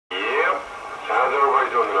How's everybody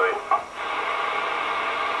doing tonight?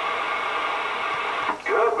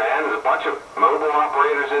 Good, man. There's a bunch of mobile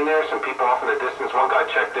operators in there, some people off in the distance. One guy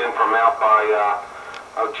checked in from out by,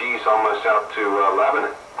 oh geez, almost out to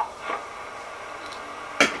Lebanon.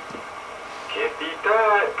 Can't beat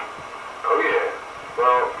that. Oh yeah.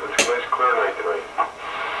 Well, it's a nice clear night tonight.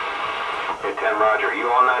 Hey, 10 Roger, you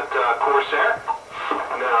on that Corsair?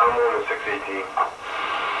 No, I'm on the 618.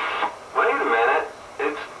 Wait a minute.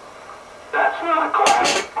 That's not a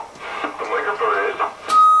classic. The microphone is.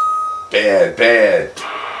 Bad, bad.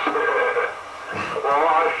 Well,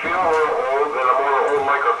 I feel real old that I'm on an old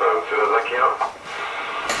microphone, so does that count?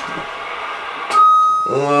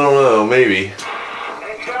 Well, I don't know, maybe.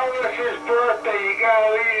 It's Elvis's birthday, you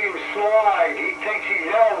gotta let him slide. He thinks he's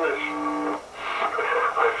Elvis.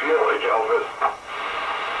 I feel like Elvis.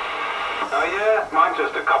 Oh yeah? Mine's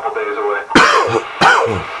just a couple days away.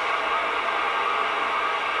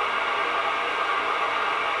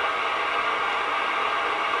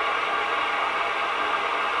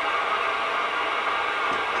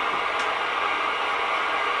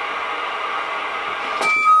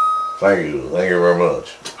 Thank you very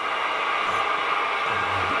much.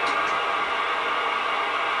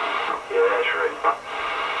 Yeah, that's right.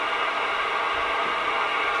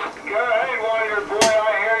 Go ahead, Wonder Boy. I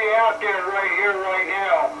hear you out there right here, right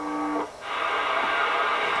now.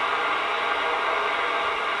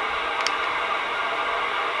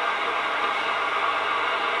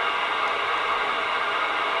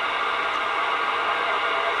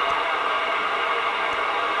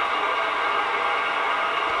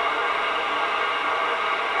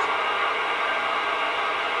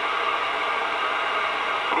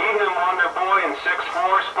 Evening, Wonder Boy and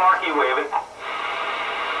 6'4", Sparky waving.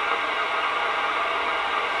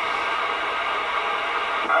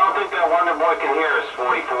 I don't think that Wonder Boy can hear us,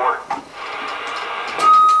 44.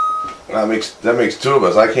 That makes two of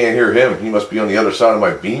us. I can't hear him. He must be on the other side of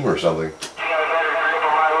my beam or something.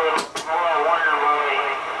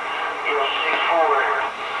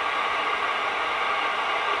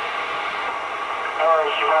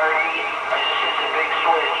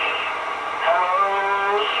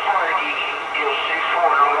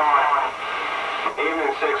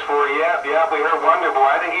 Evening, 6'4", yep, we heard Wonder Boy.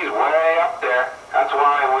 I think he's way up there. That's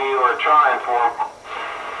why we were trying for him.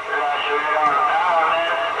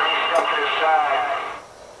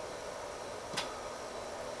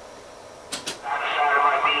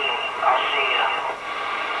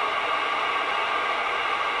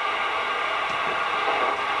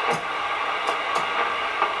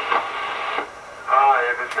 Hi,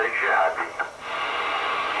 if it makes you happy.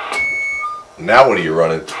 Now what are you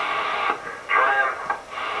running? Tram.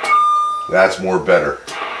 That's more better.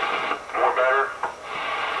 More better?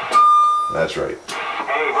 That's right.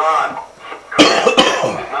 Hey, Ron.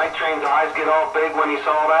 Did Night Train's eyes get all big when he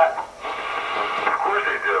saw that? Of course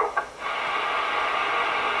they do.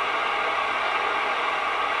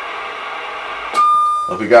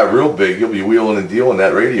 If it got real big, you'll be wheeling and dealing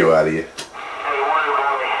that radio out of you.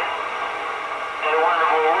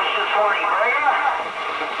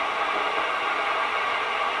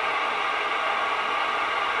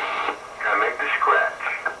 Gotta make the scratch.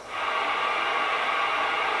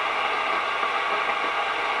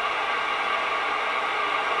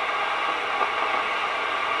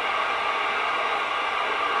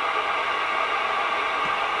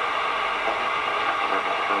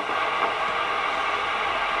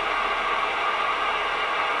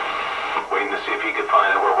 Waiting to see if he could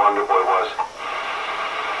find out where Wonder Boy was.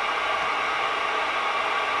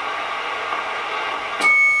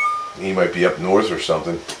 He might be up north or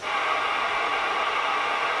something.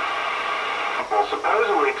 Well,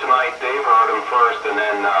 supposedly tonight Dave heard him first and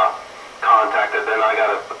then contacted. Then I got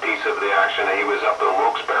a piece of the action that he was up in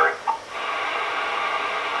Wilkes-Barre.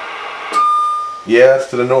 Yeah, it's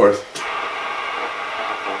to the north.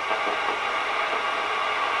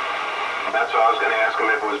 That's why I was going to ask him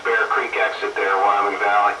if it was Bear Creek exit there, Wyoming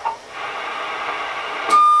Valley.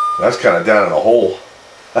 That's kind of down in a hole.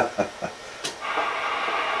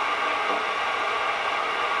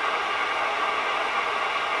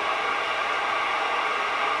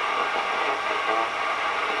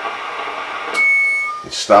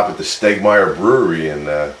 Stop at the Stegmeyer Brewery and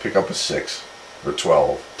pick up a 6 or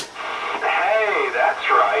 12. Hey, that's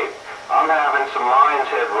right. I'm having some Lion's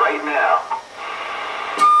Head right now.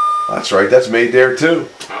 That's right, that's made there too.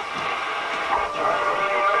 The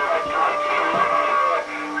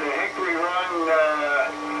Hickory Run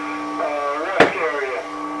rest area.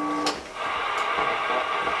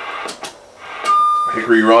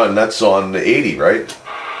 Hickory Run, that's on the 80, right?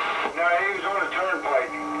 No, he was on the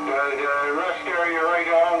turnpike. The rest area right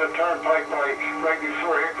on the turnpike by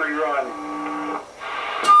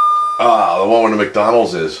Ah, the one where the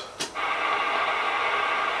McDonald's is.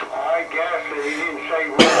 I guess he didn't say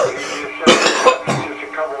where. He just said it's just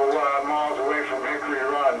a couple miles away from Hickory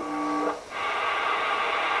Run.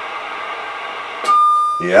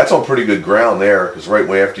 Yeah, that's on pretty good ground there, because right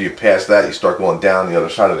way after you pass that, you start going down the other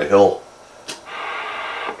side of the hill.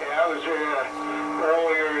 Yeah, I was there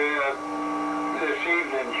earlier this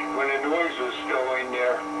evening when the noise was still in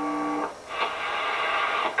there.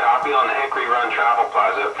 Copy on the Hickory Run Travel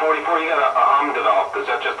Plaza. 44, you got a hum developed. Is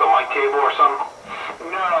that just a mic cable or something?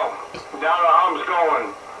 No, now the hum's going.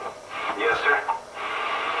 Yes, sir.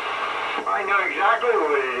 I know exactly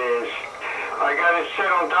what it is. I got it set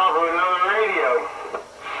on top of another radio.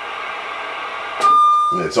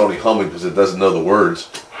 And it's only humming because it doesn't know the words.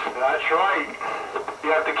 That's right. You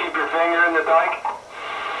have to keep your finger in the dike?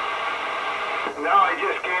 No, I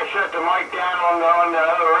just can't set the mic down on the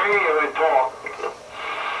other radio and talk.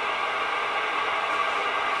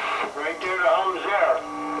 Right there, the hum's there.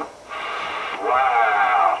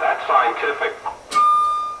 Wow, that's scientific.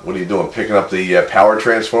 What are you doing, picking up the power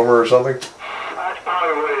transformer or something? That's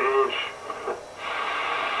probably what it is.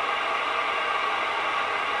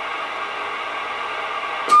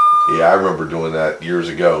 Yeah, I remember doing that years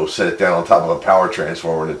ago. Set it down on top of a power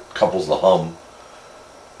transformer and it couples the hum.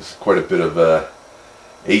 There's quite a bit of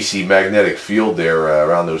AC magnetic field there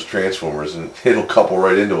around those transformers, and it'll couple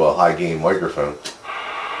right into a high gain microphone.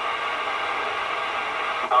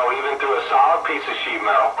 Oh, even through a solid piece of sheet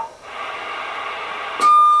metal.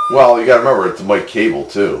 Well, you gotta remember, it's a mic cable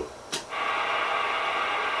too.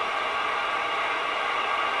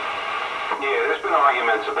 Yeah, there's been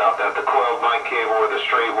arguments about that. The coiled mic cable or the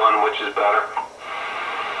straight one, which is better?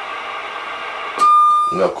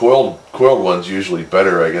 You know, coiled one's usually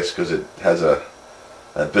better, I guess, because it has a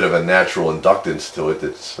bit of a natural inductance to it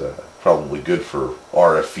that's probably good for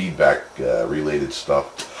RF feedback related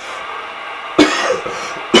stuff.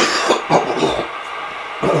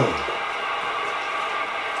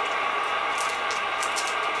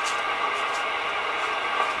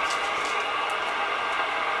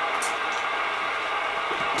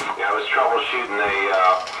 Yeah, I was troubleshooting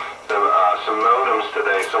some modems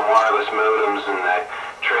today, some wireless modems, and they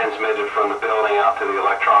transmitted from the building out to the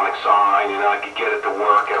electronic sign. You know, I could get it to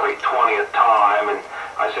work every 20th time, and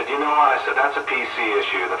I said, you know what? I said, that's a PC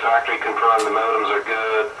issue. The factory confirmed the modems are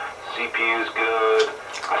good, CPU's good.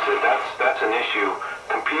 I said, that's an issue.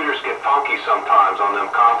 Computers get funky sometimes on them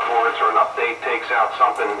COM ports, or an update takes out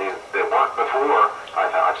something that worked before.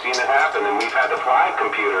 I've seen it happen, and we've had to flag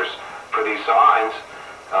computers for these signs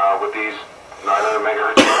with these 900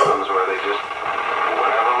 megahertz modems where they just, for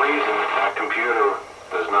whatever reason, that computer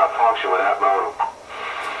does not function with that modem.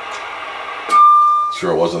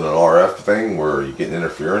 Sure it wasn't an RF thing where you get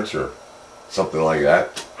interference or something like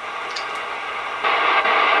that?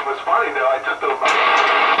 What's funny though, I took the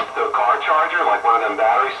car charger, like one of them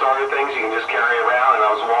battery starter things you can just carry around, and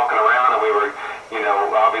I was walking around and we were, you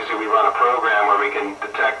know, obviously we run a program where we can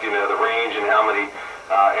detect, you know, the range and how many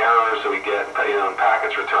errors we get, you know, and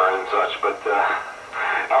packets returned and such, but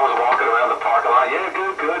I was walking around the parking lot, yeah,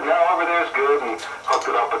 good, now over there's good, and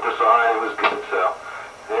hooked it up with the sign, it was good, so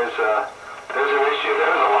there's an issue.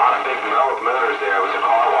 There's a lot of big motors there. It was a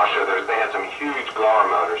car wash, so they had some huge blower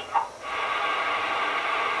motors.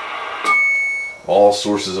 All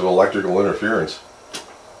sources of electrical interference.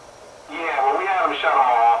 Yeah, well, we had them shut them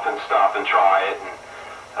off and stuff and try it, and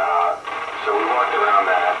so we worked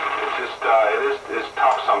around that. It's just, it's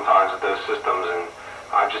tough sometimes with those systems, and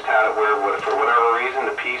I've just had it where, for whatever reason,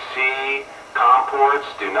 the PC COM ports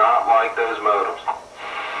do not like those modems.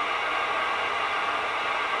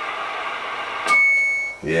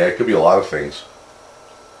 Yeah, it could be a lot of things.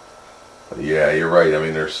 But yeah, you're right. I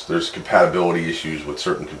mean, there's compatibility issues with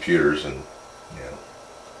certain computers, and you know,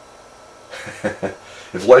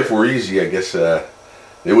 if life were easy, I guess they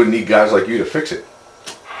wouldn't need guys like you to fix it.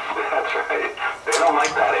 That's right. They don't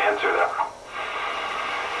like that answer, though.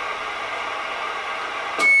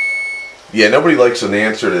 Yeah, nobody likes an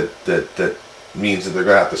answer that means that they're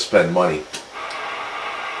gonna have to spend money.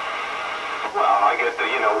 Well, I get the,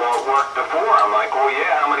 you know, well, it worked before. I'm like, well,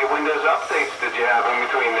 yeah, how many Windows updates did you have in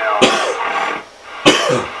between now?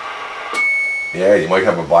 Yeah, you might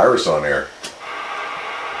have a virus on there.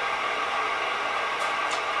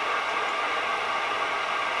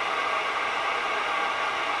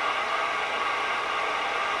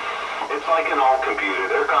 It's like an old computer.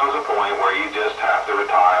 There comes a point where you just have to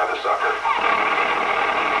retire the sucker.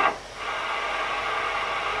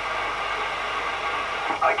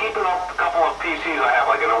 I keep a couple of PCs. I have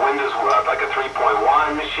like in a Windows, like a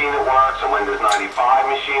 3.1 machine that works, a Windows 95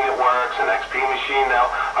 machine that works, an XP machine machine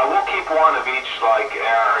now. I will keep one of each, like,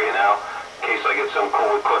 error, you know, in case I get some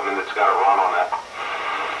cool equipment that's got to run on that.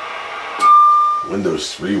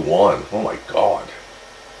 Windows 3.1. Oh my God.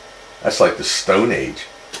 That's like the Stone Age.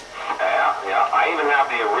 Yeah. I even have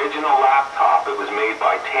the original laptop. It was made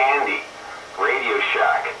by Tandy, Radio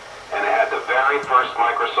Shack, and it had the very first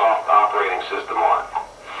Microsoft operating system on it.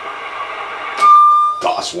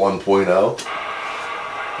 DOS 1.0.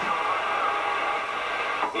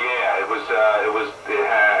 Yeah, it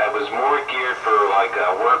was more geared for like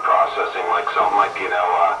word processing, like something like, you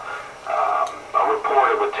know, a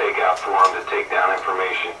reporter would take out for him to take down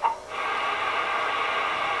information.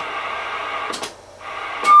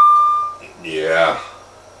 Yeah,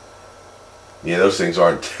 those things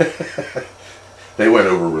aren't. They went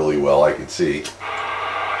over really well, I can see.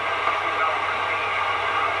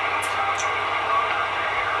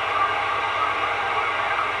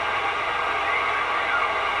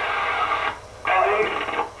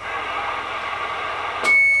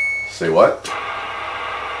 Say what? Do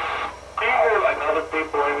you hear like other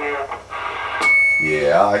people in there?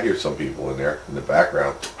 Yeah, I hear some people in there in the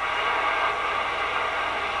background.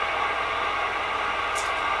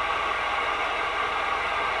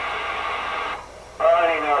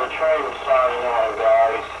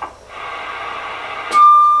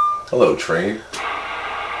 Hello, Train.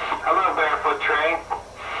 Hello, Barefoot Train.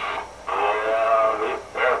 Yeah,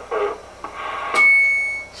 barefoot.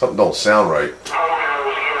 Something don't sound right.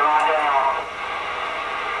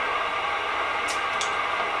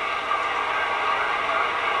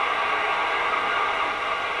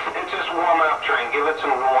 It's just warm up, Train. Give it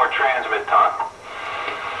some more transmit time.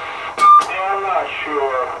 Yeah, I'm not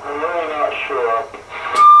sure. I'm really not sure.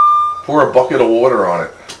 Pour a bucket of water on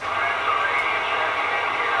it.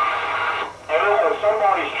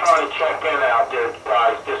 Somebody's trying to check in out there,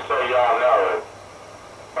 guys, just so y'all know it.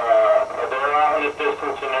 They're out in the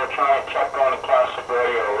distance and they're trying to check on the classic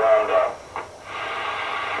radio Roundup.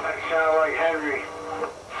 That sounds like Henry.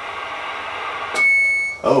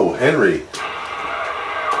 Oh, Henry.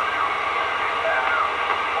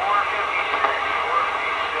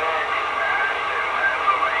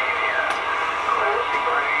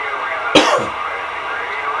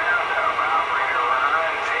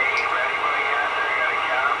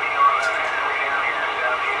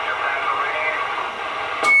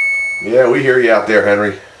 Yeah, we hear you out there,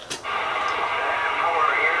 Henry.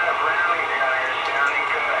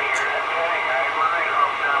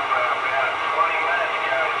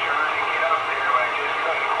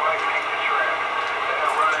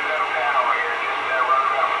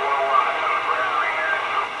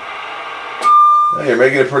 Hey, you're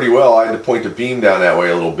making it pretty well. I had to point the beam down that way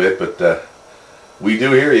a little bit, but we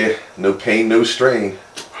do hear you. No pain, no strain.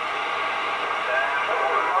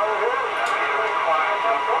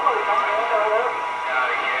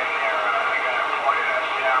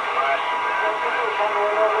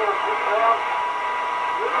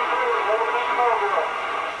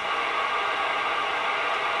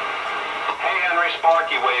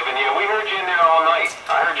 Sparky waving you. We heard you in there all night.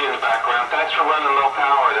 I heard you in the background. Thanks for running low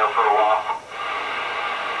power there for a while.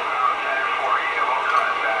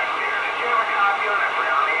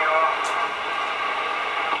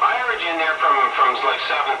 I heard you in there from like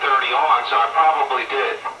 7:30 on, so I probably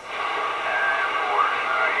did.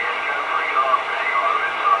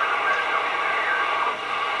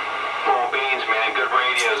 Full beans, man. Good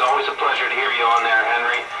radio. It's always a pleasure to hear you on there,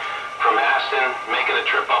 Henry. From Aston, making a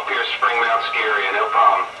trip up here to Spring Mount Skiria, no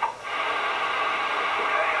problem.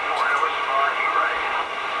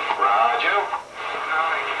 Roger. We'll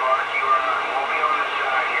be on the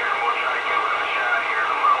side here, and we'll try to give it a shot here in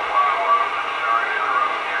a little while. Sorry to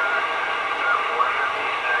interrupt here.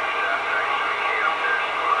 456, thanks for the key up there,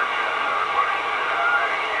 Spark. Everybody said hi,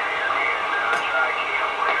 you can't hear me, and try to key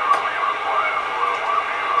up later on and reply up a little while,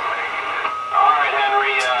 maybe we'll make it. All right,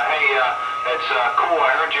 Henry, hey, it's cool.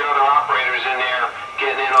 I heard your other operators in there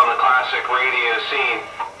getting in on the classic radio scene.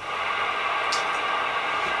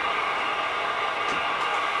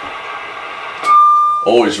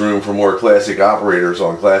 Always room for more classic operators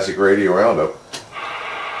on Classic Radio Roundup.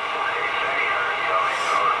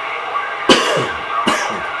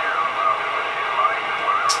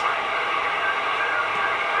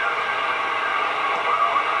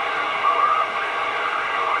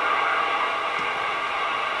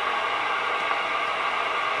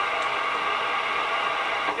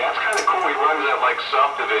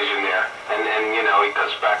 Subdivision there, and you know, he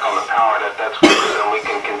cuts back on the power. That's good, then we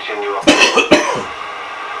can continue up.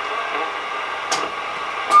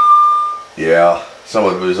 Yeah, some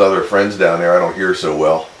of his other friends down there I don't hear so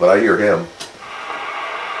well, but I hear him.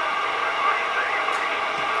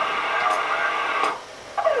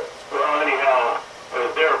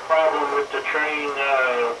 train,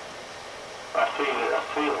 I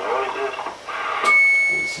see noises.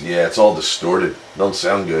 Yeah, it's all distorted. Don't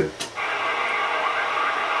sound good.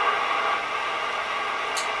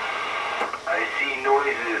 I see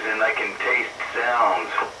noises and I can taste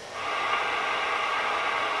sounds.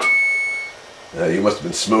 You must have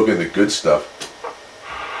been smoking the good stuff.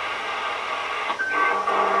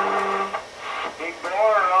 Big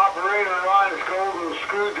bar operator on his golden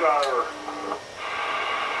screwdriver.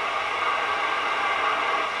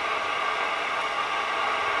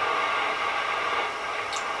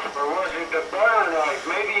 Or was it the butter knife?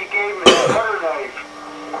 Maybe he gave me the butter knife.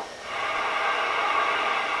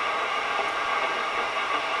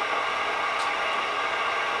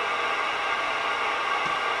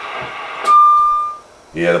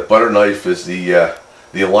 Yeah, the butter knife is the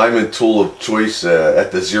alignment tool of choice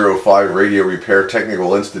at the 05 Radio Repair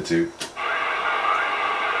Technical Institute.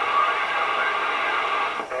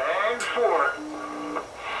 And fork.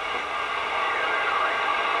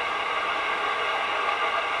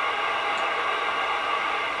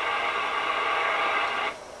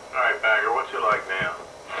 Alright, Bagger, what's it like now?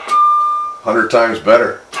 100 times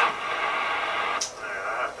better. I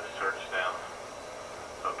have to search down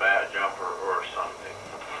a bad jumper or something.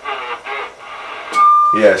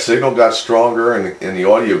 Yeah, signal got stronger and the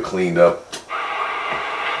audio cleaned up.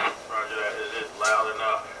 Roger that. Is it loud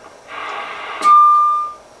enough?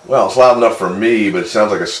 Well, it's loud enough for me, but it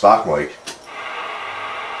sounds like a stock mic.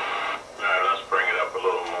 Alright, let's bring it up a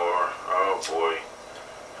little more. Oh boy.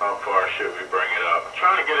 How far should we bring it up? I'm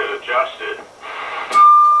trying to get it adjusted.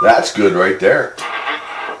 That's good right there.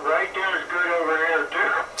 Right there is good over here,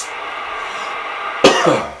 too.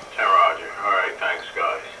 10 Roger. Alright, thanks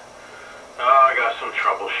guys. I got some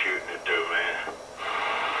troubleshooting to do, man.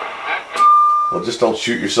 Well, just don't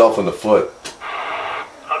shoot yourself in the foot.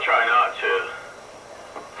 I'll try not to.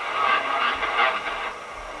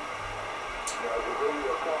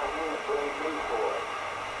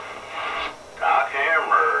 Doc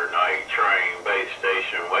Hammer, night train, base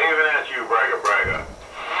station, waving at you, bragga bragga.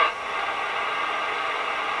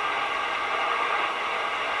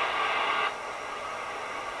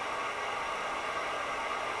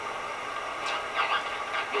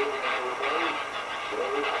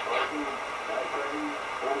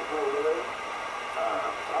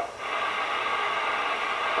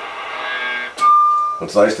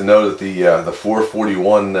 It's nice to know that the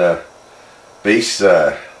 441 base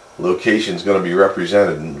location is going to be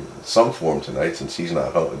represented in some form tonight, since he's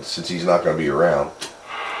not home, since he's not going to be around.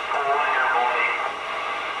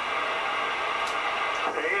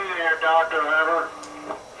 Hey there, Dr. Hammer.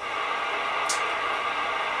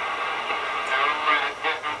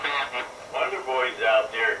 Wonder Boy's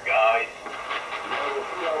out there, guys.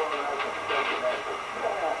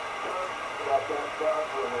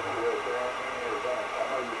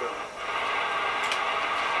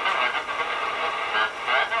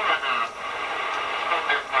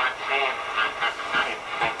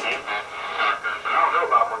 I don't know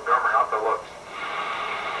about Montgomery. I'll have to look.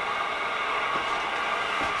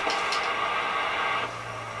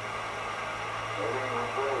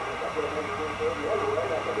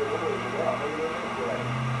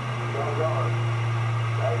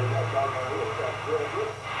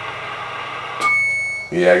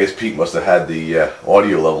 Yeah, I guess Pete must have had the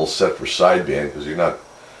audio levels set for sideband, because you're not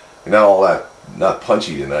all that not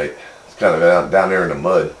punchy tonight. It's kind of down there in the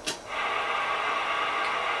mud.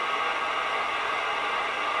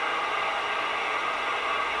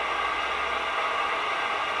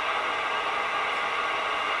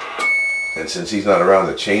 And since he's not around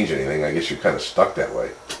to change anything, I guess you're kind of stuck that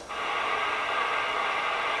way.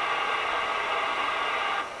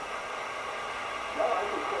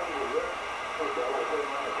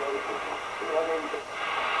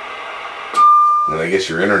 And I guess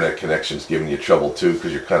your internet connection's giving you trouble too,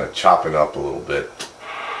 because you're kind of chopping up a little bit.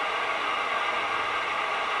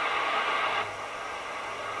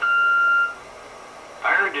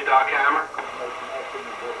 I heard you, Doc Hammer.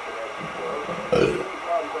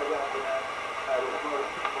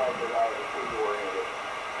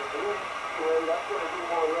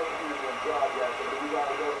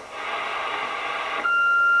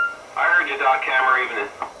 I heard you, Doc Hammer, evening.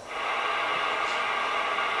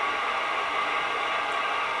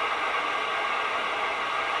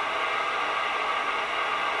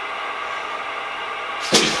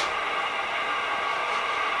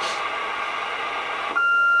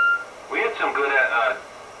 We had some good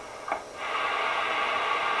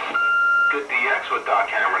DX with Doc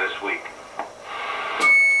Hammer this week.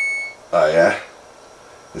 Oh yeah?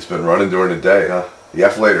 It's been running during the day, huh?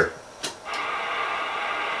 Yeah, later.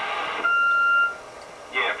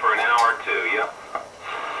 Yeah, for an hour or two.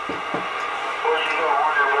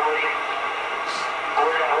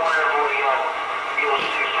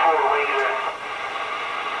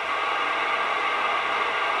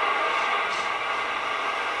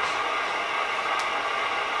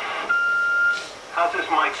 How's this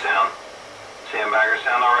mic sound? Sandbagger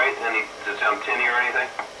sound alright? Does it sound tinny or anything?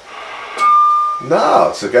 No,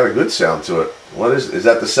 it's got a good sound to it. What is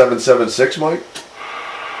that the 776 mic?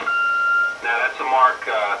 No, that's a Mark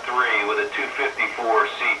III with a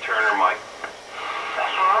 254C Turner mic.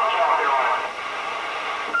 That's what I'm talking about.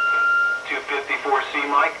 254C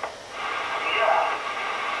mic? Yeah.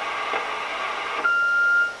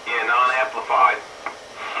 Yeah, non-amplified.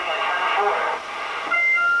 Yeah, 10-4.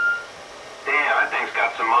 Damn, that thing's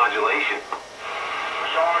got some modulation.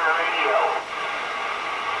 It's on the radio.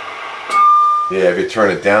 Yeah, if you turn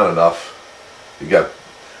it down enough, you got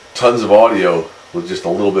tons of audio with just a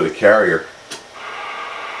little bit of carrier. That's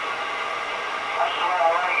the way I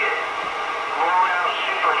like it. Go around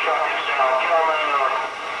super trucking style. Coming on.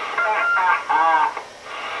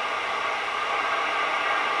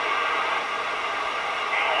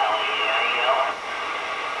 Hell yeah, yo.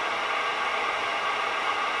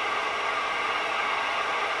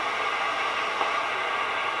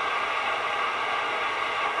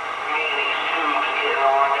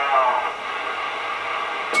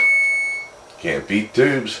 Can't beat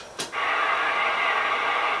tubes.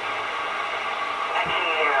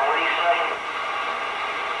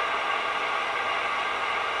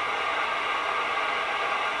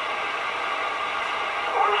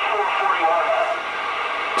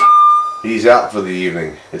 He's out for the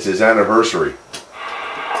evening. It's his anniversary.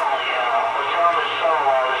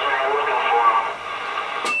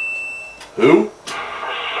 Who?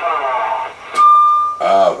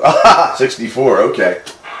 64, okay.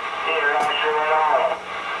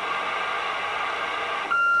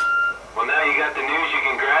 Well, now you got the news, you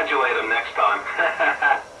congratulate him next time.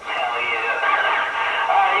 Hell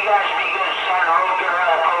yeah. You guys be good, son. Real good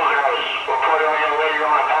around the Poconos. We'll put on you later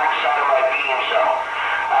on the backside of my beam, so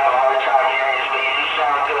I have a hard time hearing you, but you do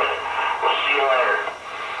sound good. We'll see you later.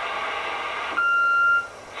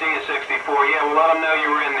 See you, 64. Yeah, well, let him know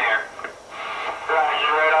you were in there.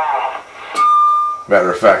 Roger, right on.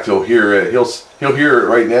 Matter of fact, he'll hear it. He'll hear it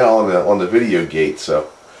right now on the video gate. So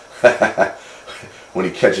when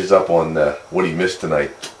he catches up on what he missed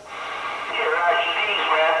tonight. Yeah, Roger, these,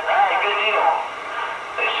 man. All right, good deal.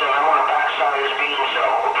 They said I want to backside his beam, so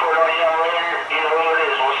we'll put on you later. You know who it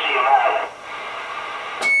is. We'll see you about it.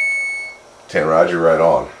 10 Roger, right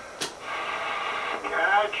on.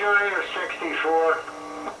 Actuator 64.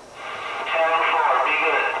 10-4, be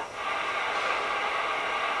good.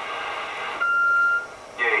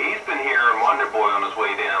 Yeah, he's been hearing Wonder Boy on his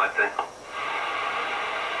way down, I think.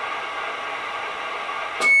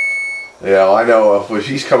 Yeah, well, I know if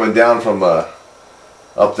he's coming down from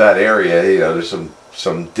up that area, you know, there's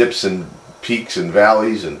some dips and peaks and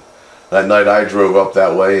valleys, and that night I drove up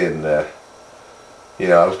that way, and you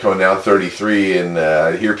know, I was coming down 33, and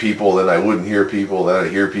I'd hear people, then I wouldn't hear people, then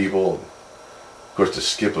I'd hear people. Of course, the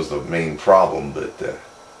skip was the main problem, but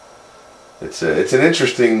it's an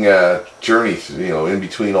interesting journey, you know, in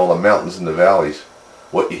between all the mountains and the valleys.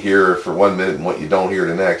 What you hear for 1 minute and what you don't hear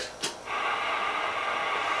the next.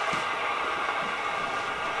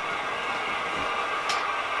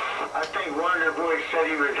 I think Wonder Boy said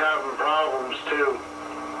he was having problems too.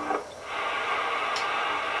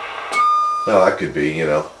 Well, that could be, you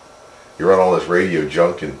know. You run all this radio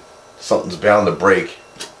junk and something's bound to break.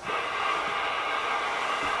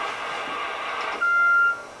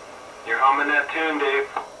 You're humming that tune, Dave.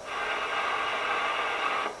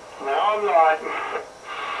 No, I'm not.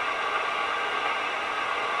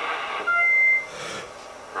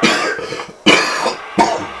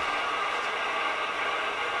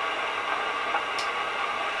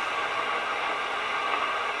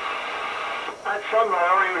 That's something I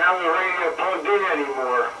don't even have the radio plugged in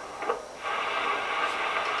anymore.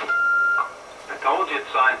 I told you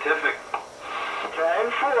it's scientific.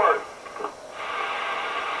 10-4.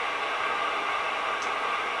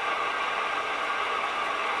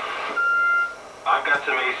 I've got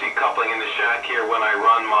some AC coupling in the shack here when I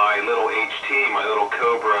run my little HT, my little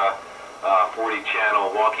Cobra 40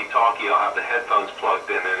 channel walkie-talkie. I'll have the headphones plugged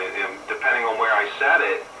in, and depending on where I set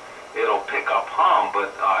it, it'll pick up hum,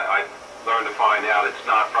 but I learned to find out it's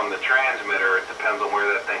not from the transmitter. It depends on where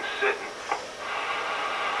that thing's sitting.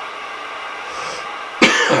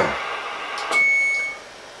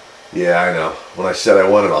 Yeah, I know. When I said I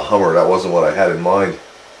wanted a Hummer, that wasn't what I had in mind.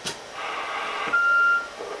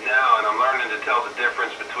 No, and I'm learning to tell the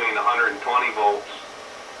difference between 120 volts,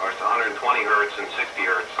 or 120 hertz and 60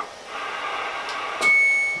 hertz.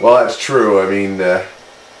 Well, that's true. I mean,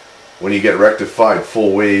 when you get rectified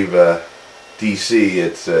full wave DC,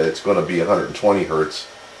 it's going to be 120 hertz,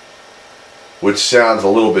 which sounds a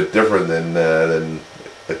little bit different than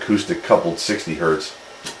acoustic coupled 60 hertz.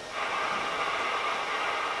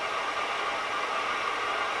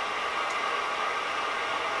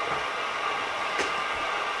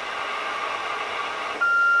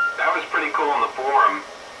 was pretty cool on the forum.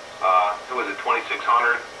 Who was it,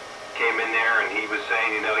 2600? Came in there and he was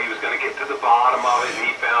saying, you know, he was going to get to the bottom of it, and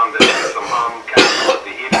he found that there was some hum capsule at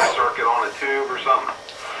the heating circuit on a tube or something.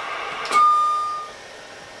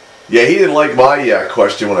 Yeah, he didn't like my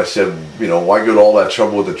question when I said, you know, why go to all that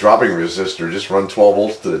trouble with the dropping resistor? Just run 12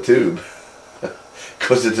 volts to the tube.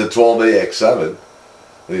 Because it's a 12AX7.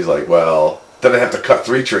 And he's like, well, then I have to cut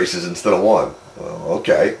 3 traces instead of 1. Well,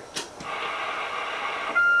 okay.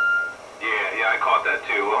 Yeah, I caught that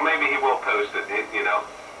too. Well, maybe he will post it, you know.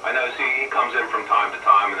 I know, see, he comes in from time to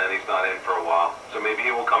time and then he's not in for a while. So maybe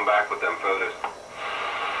he will come back with them photos.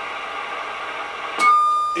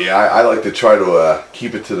 Yeah, I like to try to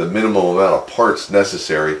keep it to the minimum amount of parts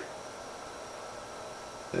necessary.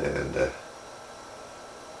 And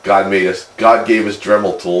God gave us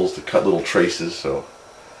Dremel tools to cut little traces, so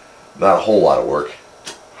not a whole lot of work.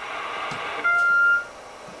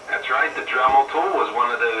 That's right, the Dremel tool was one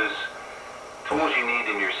of those tools you need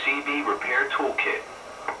in your CB repair toolkit.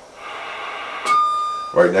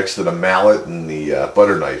 Right next to the mallet and the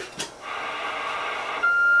butter knife.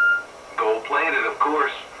 Gold-plated, of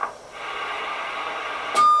course.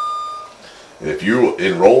 And if you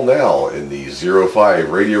enroll now in the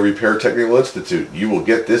 05 Radio Repair Technical Institute, you will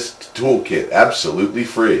get this toolkit absolutely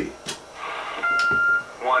free.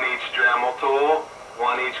 1 each Dremel tool,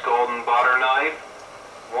 1 each golden butter knife,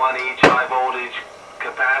 1 each high voltage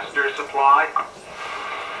capacitor supply,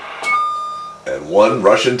 and 1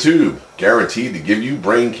 Russian tube, guaranteed to give you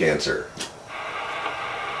brain cancer.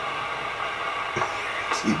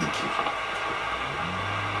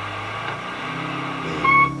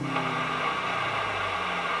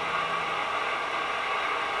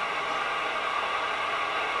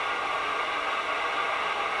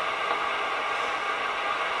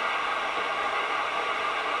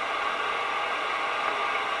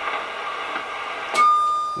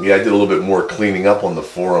 Yeah, I did a little bit more cleaning up on the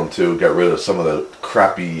forum too. Got rid of some of the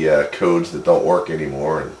crappy codes that don't work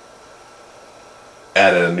anymore, and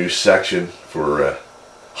added a new section for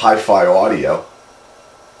hi-fi audio,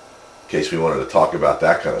 in case we wanted to talk about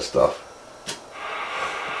that kind of stuff.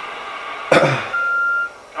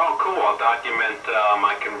 Oh, cool. I'll document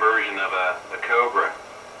my conversion of a Cobra,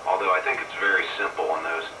 although I think it's very simple on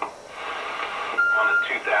those. On a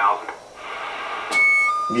 2000.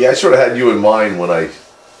 Yeah, I sort of had you in mind when I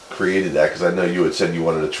created that, because I know you had said you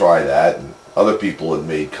wanted to try that, and other people had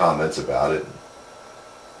made comments about it.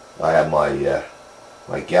 I have my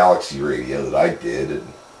my Galaxy radio that I did,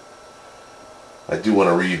 and I do want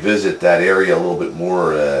to revisit that area a little bit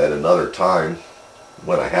more at another time,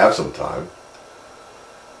 when I have some time.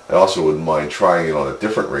 I also wouldn't mind trying it on a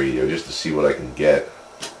different radio just to see what I can get.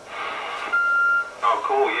 Oh,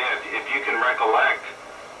 cool, yeah. If you can recollect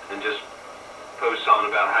and just post something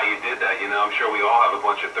about how you did that, you know, I'm sure we all have a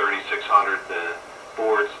bunch of 3600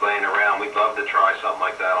 boards laying around. We'd love to try something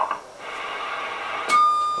like that on.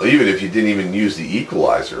 Well, even if you didn't even use the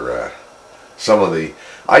equalizer,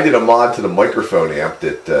 I did a mod to the microphone amp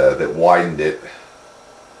that widened it.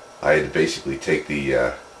 I had to basically take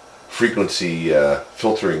the frequency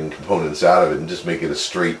filtering components out of it and just make it a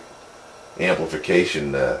straight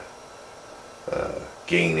amplification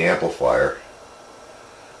gain amplifier.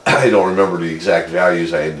 I don't remember the exact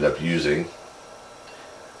values I ended up using,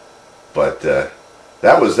 but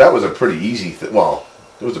that was a pretty easy thing. Well,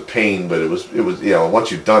 it was a pain, but it was you know,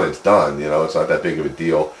 once you've done it, it's done. You know, it's not that big of a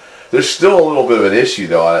deal. There's still a little bit of an issue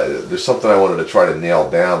though. There's something I wanted to try to nail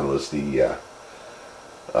down, was the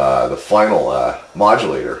final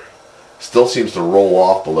modulator. Still seems to roll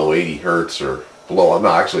off below 80 hertz, or below, no,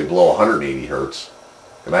 actually below 180 hertz,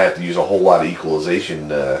 and I have to use a whole lot of equalization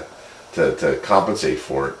to compensate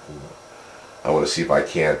for it. I want to see if I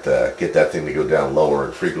can't get that thing to go down lower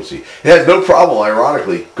in frequency. It has no problem,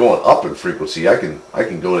 ironically, going up in frequency. I can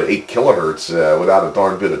go to 8 kilohertz without a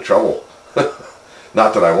darn bit of trouble.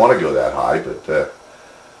 Not that I want to go that high,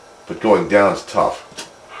 but going down is tough.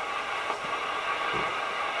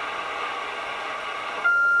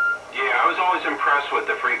 Yeah, I was always impressed with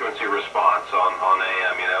the frequency response on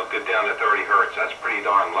AM. You know, get down to 30 hertz. That's pretty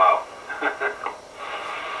darn low.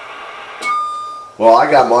 Well,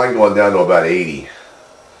 I got mine going down to about 80.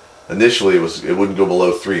 Initially, it wouldn't go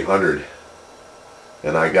below 300,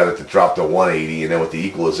 and I got it to drop to 180. And then with the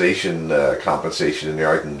equalization compensation in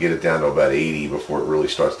there, I can get it down to about 80 before it really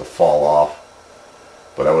starts to fall off.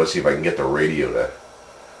 But I want to see if I can get the radio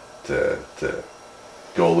to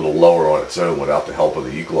go a little lower on its own without the help of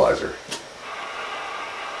the equalizer.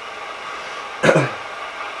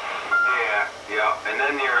 Yeah, and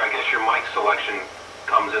then I guess your mic selection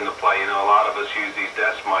comes into play. You know, a lot of us use these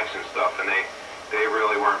desk mics and stuff, and they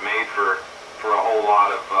really weren't made for for a whole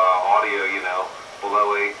lot of audio, you know,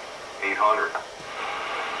 below 800.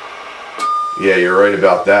 Yeah, you're right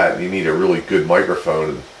about that. You need a really good microphone.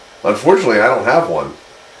 And unfortunately, I don't have one.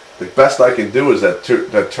 The best I can do is that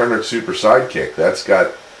Turner Super Sidekick. That's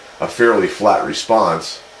got a fairly flat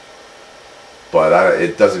response, but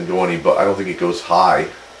it doesn't go any. But I don't think it goes high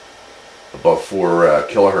above 4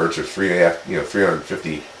 kilohertz or 3.5,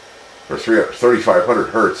 350 or 3,500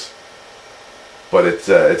 hertz. But it's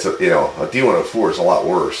a D104 is a lot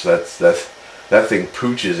worse. That thing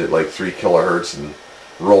pooches at like 3 kilohertz and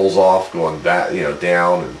rolls off going back,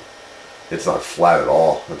 down, and it's not flat at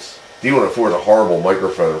all. D104 is a horrible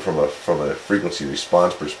microphone from a frequency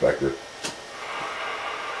response perspective.